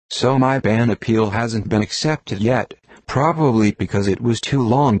So my ban appeal hasn't been accepted yet, probably because it was too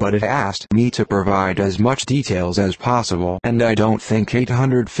long, but it asked me to provide as much details as possible, and I don't think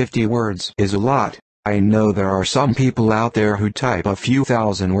 850 words is a lot. I know there are some people out there who type a few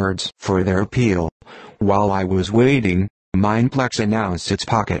thousand words for their appeal. While I was waiting, Mineplex announced its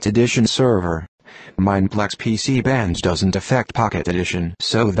Pocket Edition server. Mineplex PC bans doesn't affect Pocket Edition,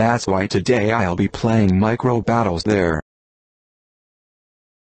 so that's why today I'll be playing micro battles there.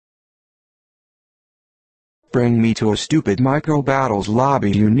 Bring me to a stupid micro battles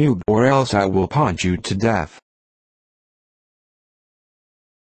lobby, you noob, or else I will punch you to death.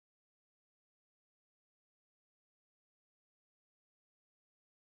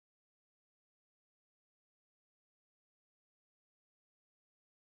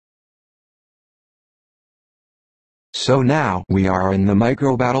 So now we are in the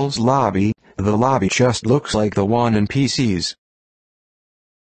micro battles lobby. The lobby just looks like the one in PCs.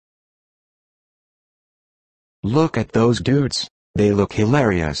 Look at those dudes, they look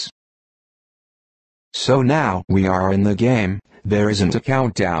hilarious. So now we are in the game. There isn't a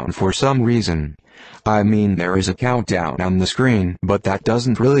countdown for some reason. I mean, there is a countdown on the screen, but that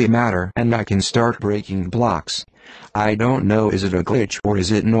doesn't really matter, and I can start breaking blocks. I don't know, is it a glitch or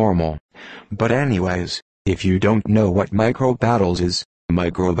is it normal? But anyways, if you don't know what Micro Battles is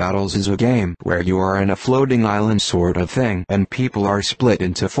a game where you are in a floating island sort of thing and people are split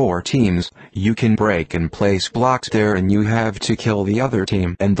into 4 teams. You can break and place blocks there and you have to kill the other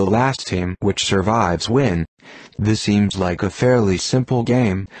team, and the last team which survives win. This seems like a fairly simple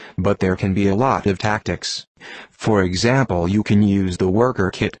game, but there can be a lot of tactics. For example, you can use the worker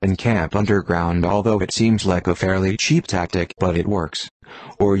kit and camp underground, although it seems like a fairly cheap tactic, but it works.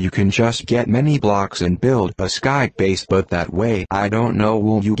 Or you can just get many blocks and build a sky base, but that way I don't know,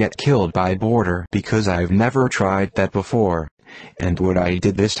 will you get killed by border, because I've never tried that before. And what I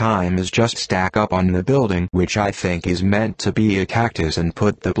did this time is just stack up on the building, which I think is meant to be a cactus, and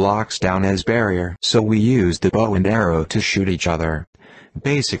put the blocks down as barrier, so we use the bow and arrow to shoot each other.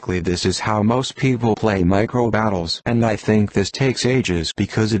 Basically this is how most people play micro battles, and I think this takes ages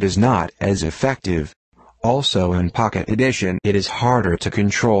because it is not as effective. Also in Pocket Edition it is harder to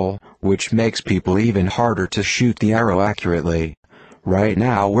control, which makes people even harder to shoot the arrow accurately. Right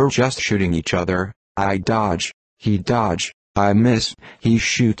now we're just shooting each other. I dodge, he dodge, I miss, he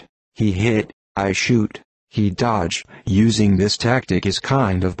shoot, he hit, I shoot, he dodge. Using this tactic is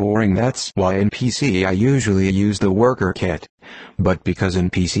kind of boring, that's why in PC I usually use the worker kit. But because in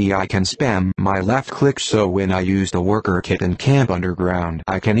PC I can spam my left click, so when I use the worker kit and camp underground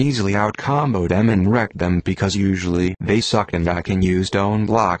I can easily out-combo them and wreck them, because usually they suck and I can use stone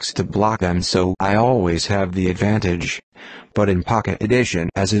blocks to block them, so I always have the advantage. But in Pocket Edition,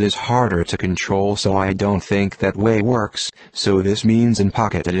 as it is harder to control, so I don't think that way works, so this means in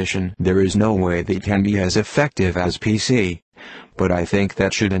Pocket Edition there is no way they can be as effective as PC. But I think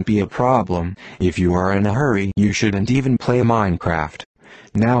that shouldn't be a problem. If you are in a hurry, you shouldn't even play Minecraft.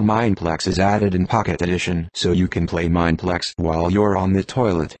 Now Mineplex is added in Pocket Edition, so you can play Mineplex while you're on the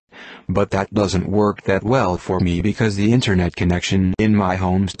toilet. But that doesn't work that well for me because the internet connection in my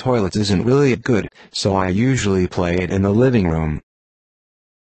home's toilets isn't really good, so I usually play it in the living room.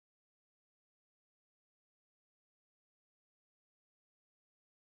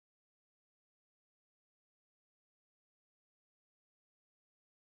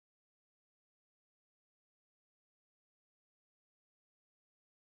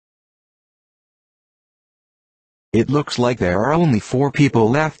 It looks like there are only 4 people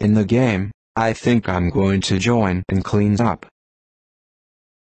left in the game. I think I'm going to join and clean up.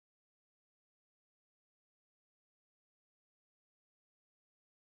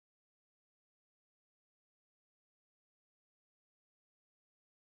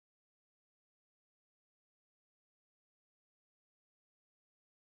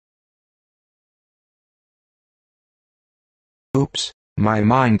 Oops, my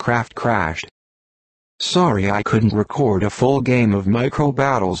Minecraft crashed. Sorry, I couldn't record a full game of micro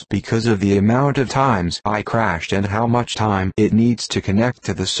battles because of the amount of times I crashed and how much time it needs to connect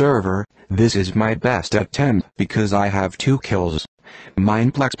to the server. This is my best attempt because I have 2 kills.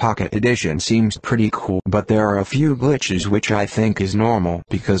 Mineplex Pocket Edition seems pretty cool, but there are a few glitches which I think is normal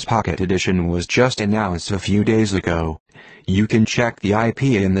because Pocket Edition was just announced a few days ago. You can check the IP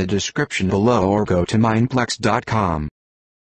in the description below or go to mineplex.com.